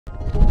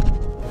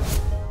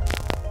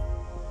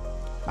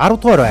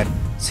10 дугаар байр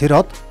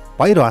Сэрод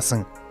баяр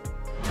баасан.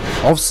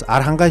 Овс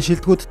ар хангаан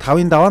шилдэгүүд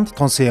 5-ын даваанд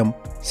тунсан юм.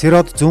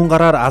 Сэрод зүүн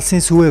гараар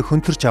алсын сүвээ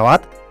хөнтөрч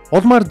аваад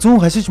улмаар зүүн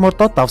хашиж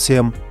мордоод давсан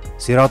юм.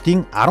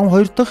 Сэродын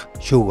 12 дахь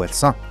шүүг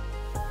болсон.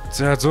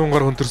 За зүүн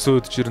гар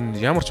хөнтөрсөн үед жирэн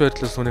ямар ч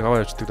байдлаар сүнийг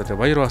аваа явждаг да.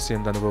 Баяр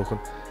баасан юм да нөгөөх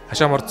нь.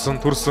 Хашаа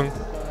мордсон, төрсөн.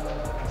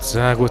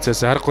 За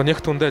гүцээс аргагүй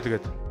нэг тундаа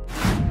тэгээд.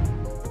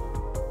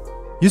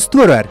 9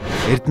 дугаар байр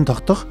Эрдэнэ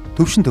тогтох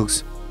төвшин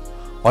төгс.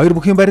 Хоёр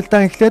бүхийн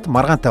барилдаан эхлээд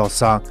маргаантай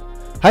болсон.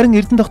 Харин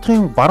Эрдэнэ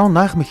тогтохын баруун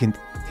наах мэхэнд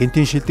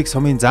хинтийн шилдэг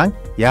сумын зан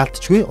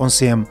яалтчгүй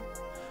унсан юм.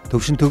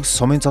 Төвшин төгс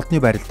сумын цолтны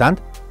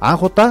барилдаанд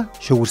анх удаа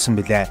шүүгэрсэн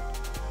билээ.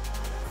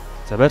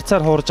 За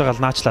барьцаар хуурж байгаа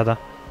л наачлаа да.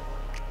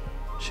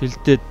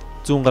 Шилдээд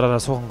зүүн гараараа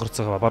суухан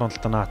гэрцэгээ баруун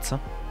талдаа наацсан.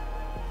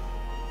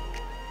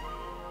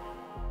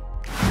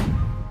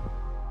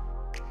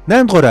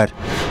 8 дугаар байр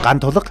ган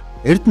тулга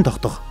Эрдэнэ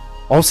тогтох.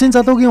 Улсын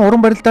залуугийн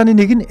уран барилдааны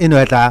нэг нь энэ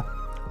байлаа.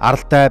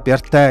 Аралтай,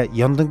 бяртай,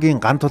 ёндангийн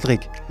ган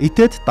тулгыг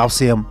итэд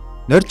давсан юм.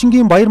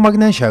 Норжингийн баяр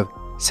магнан шав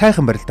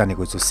сайхан барилдааныг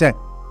үзүүлсэн.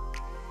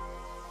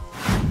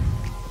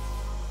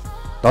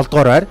 7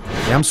 дугаар байр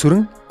Ям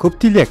сүрэн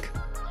Коптилек.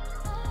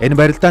 Энэ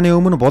барилдааны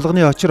өмнө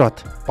булганы очир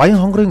хот Баян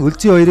хонгорын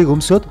өлзий хоёрыг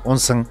өмсөд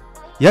унсан.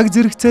 Яг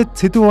зэрэгцээд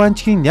Цэдэв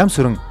ванчгийн Ям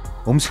сүрэн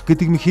өмсөх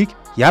гэдэг мөхийг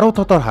яруу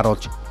тодоор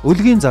харуулж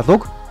өлгийн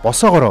залууг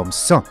босоогоор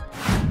өмссөн.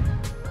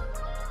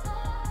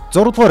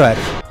 6 дугаар байр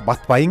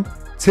Батбаян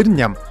Цэрэн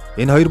Ням.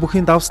 Энэ хоёр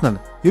бүхийн давсан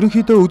нь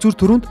ерөнхийдөө үзүр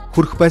төрөнд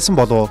хүрэх байсан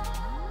болов.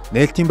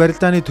 Нээлтийн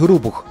барилдааны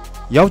төрөв бүх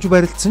явж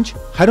барилдсан ч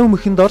хариу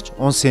мөхэнд орж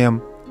унсан юм.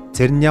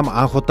 Цэрэн Ням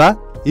анх удаа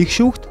их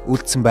шүүгт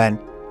үлдсэн байна.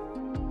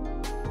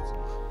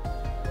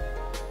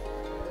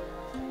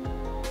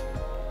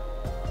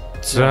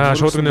 За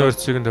шуулганы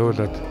ойрцыг нь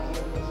тавиулаад.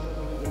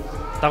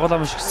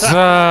 Дагуулам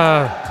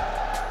шигсэн.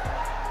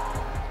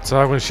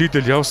 За гэн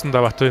шийдэл явсан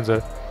да Батбаян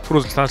за.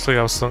 Түрүүл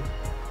лаанчлагыг явсан.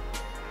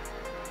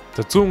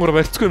 За зүүн гар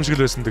барьцгүй юм шиг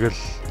л байсан. Тэгэл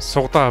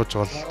сугдаа авч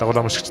гол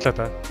дагуулам шигчлаа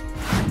да.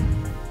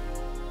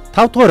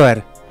 5 дугаар байр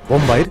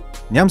Бомбаяр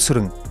Ням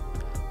сүрэн.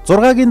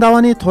 6-гийн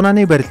давааны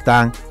тунааны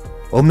барилдаан.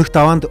 Өмнөх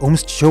даваанд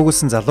өмсч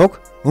шуугилсан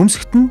залууг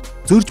өмсгөт нь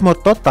зөрж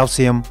моддоод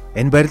давсан юм.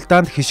 Энэ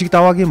барилдаанд хишиг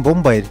даваагийн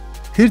Бомбаяр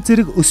тэр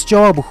зэрэг өсөж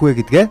яваа бүхвэ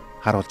гэдгээ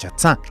харуулж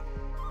чадсан.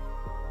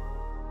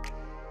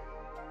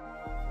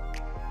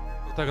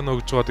 Таг нь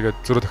өгж байгаа тэгээд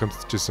зөрөө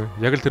дахимдчихжээ.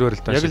 Яг л тэр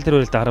барилдаан. Яг л тэр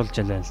барилдаан харуулж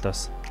ялаа л да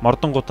бас.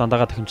 Мордонгууд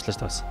дагаа дахимжлаа ш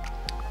бас.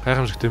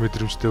 Гайхамшигтэй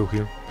мэдрэмжтэй өөх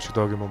юм. Бишг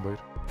доогийн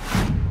Бомбаяр.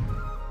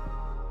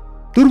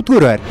 4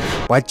 дугаар байр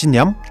Балжин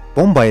Ням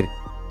Бомбаяр.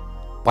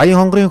 Баян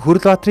хонгорын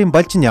Хөрлбаатарын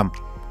Балжин Ням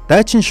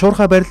дайчин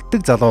шуурхай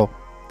барилддаг залуу.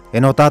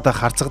 Энэ удаад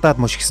харцагдаад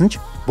мушгисан ч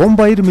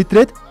Бомбаяр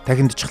мэдрээд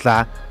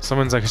дахимдчихлаа.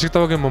 Сумын за хишиг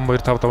даваагийн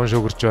Бомбаяр 5-5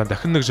 шүүгэрч байна.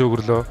 Дахин нэг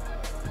шүүгэрлөө.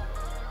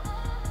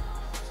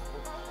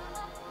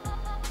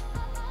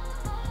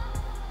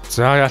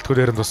 За яалтгүй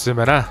дээр нь туссан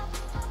юм байна.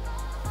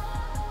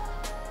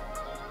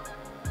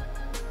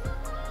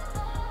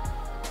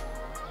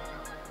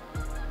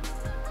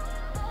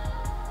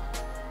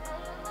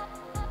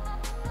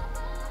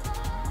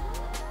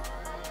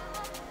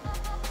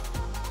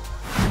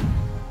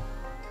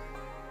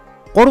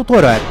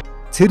 Гуравдугаар байр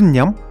Цэрэн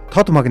Ням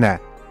Тод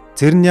магна.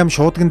 Цэрэн Ням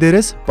шуудган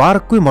дээрээс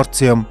баараггүй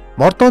мордсон юм.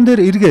 Мордоон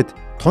дээр эргээд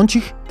тунч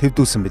их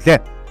твдүүлсэн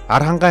билээ.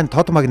 Ар хангаан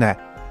Тод магна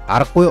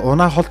аргагүй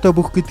унаа холтой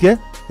бүх гэдгээ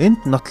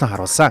энд нотлон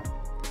харуулсан.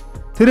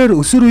 Тэрээр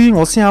өсвөр үеийн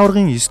улсын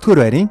аваргын 9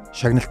 дугаар байрын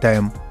шагналтай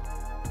юм.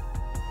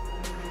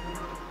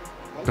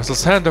 Гасал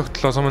сайн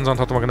тогтлоо сумын зан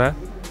Тод магна.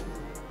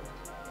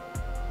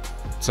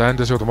 За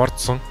энд шууд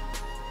мордсон.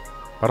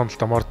 Баруун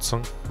талдаа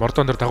мордсон.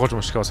 Мордоон дээр дагуулж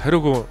мушгаа бас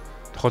хариугүй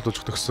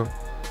тохиолдуулж өгсөн.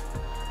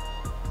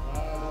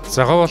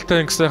 За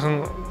говалтай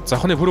ингэсэйхэн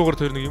завхны пүрүүгээр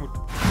тэр нэг юм.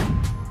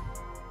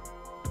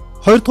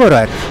 2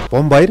 дугаар байр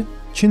Бомбаяр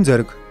Чин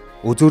зориг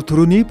үзүр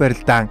төрөний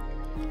барилдаан.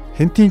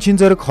 Хинтийн Чин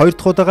зориг 2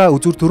 дахь удаага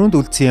үзүр төрөнд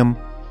үлдсэн юм.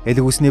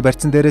 Элэг үсний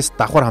барьцан дээрээс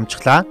давхар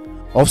хамчглаа.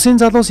 Овсын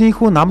залуус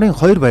инхүү намрын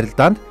 2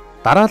 барилдаанд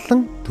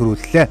дараалан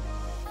төрүүллээ.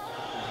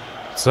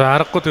 За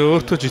аргагүй тэ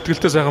өөртөө ч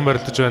итгэлтэй сайхан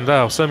барилдаж байна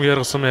да. Усам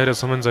яргасан яриа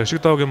сумын за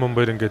хишиг доогийн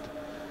Бомбаяр ингээд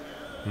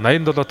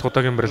 87 дахь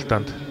удаагийн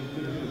барилдаанд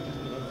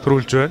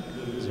төрүүлж байна.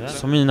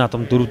 Сумын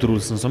наадам 4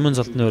 дөрүүлсэн, сумын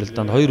золтны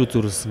барилдаанд 2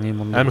 үзүүлсэн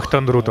юм уу?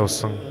 Аймагтан 4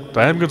 давсан.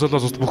 Аймгийн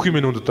золоос ус бүх юм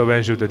нүнд одоо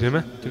байна шүү дээ, тийм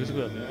ээ?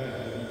 Тэгэлгүй.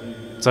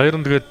 За ер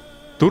нь тэгээд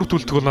 4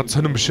 төлтөг бол над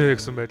сонирн биш ээ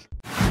гэсэн байл.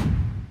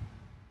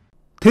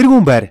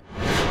 Тэргүүн байр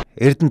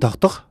Эрдэнэ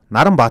тогтох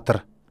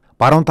Наранбаатар.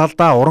 Баруун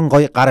талдаа уран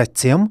гой гар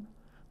атсан юм.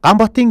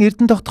 Ганбатын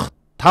Эрдэнэ тогтох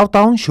 5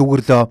 даван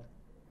шүүгэрлөө.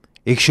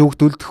 Их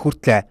шүүгт үлдэх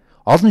хүртлээр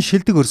олон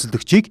шилдэг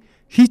өрсөлдөгчийг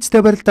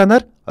хийцтэй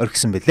барилдаанаар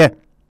орхисон билээ.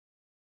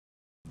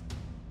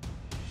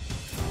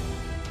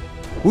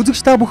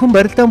 Үзэгч та бүхэн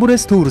барилдаан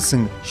бүрээс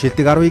төвөрлсөн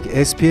шилдэг 10-ыг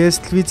SPS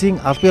телевизийн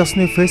албан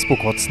ёсны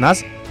Facebook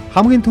хуудаснаас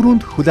хамгийн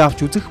түрүүнд хүлээн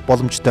авч үзэх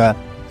боломжтой.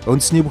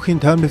 Үндэсний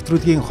бүхийн тойм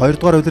нэвтрүүлгийн 2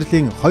 дугаар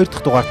удирлын 2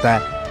 дахь дугаартай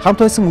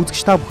хамт байсан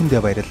үзэгч та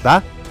бүхэндээ баярлалаа.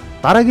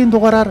 Дараагийн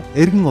дугаараар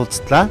эргэн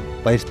уулзтлаа.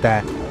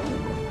 Баяртай.